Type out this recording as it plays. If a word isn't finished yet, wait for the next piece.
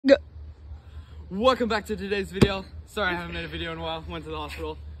Welcome back to today's video. Sorry I haven't made a video in a while, went to the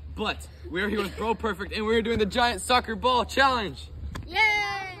hospital. But we're here with Bro Perfect and we're doing the giant soccer ball challenge. Yay!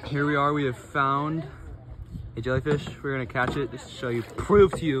 Here we are, we have found a jellyfish. We're gonna catch it just to show you,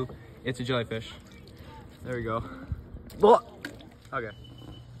 prove to you it's a jellyfish. There we go. Okay.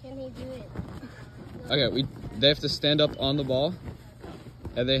 Can he do it? Okay, they have to stand up on the ball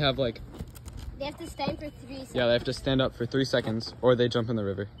and they have like, They have to stand for 3 seconds. yeah, they have to stand up for 3 seconds or they jump in the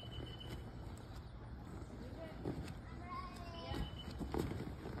river.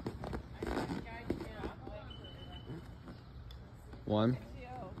 One,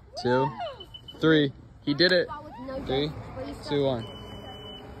 2, 3. He did it. 3, 2, 1.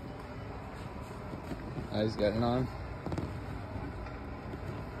 He's getting on.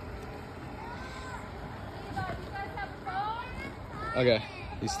 Okay,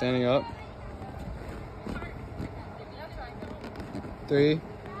 he's standing up. 3,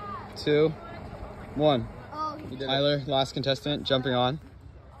 2, 1. Oh, he did it. Tyler, last contestant, jumping on.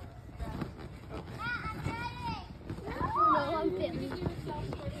 No, I'm fitting.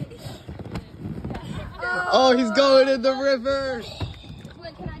 Oh, he's going in the river.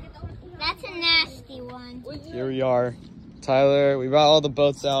 That's a nasty one. Here we are. Tyler, we brought all the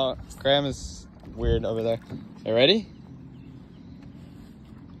boats out. Graham is weird over there. You ready?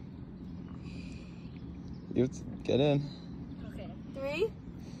 You have to get in. Okay. 3,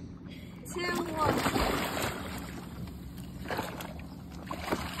 2, 1.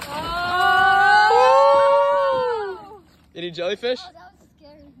 Oh! Any jellyfish? Oh, that was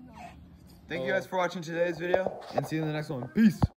scary. Thank you guys for watching today's video and see you in the next one. Peace.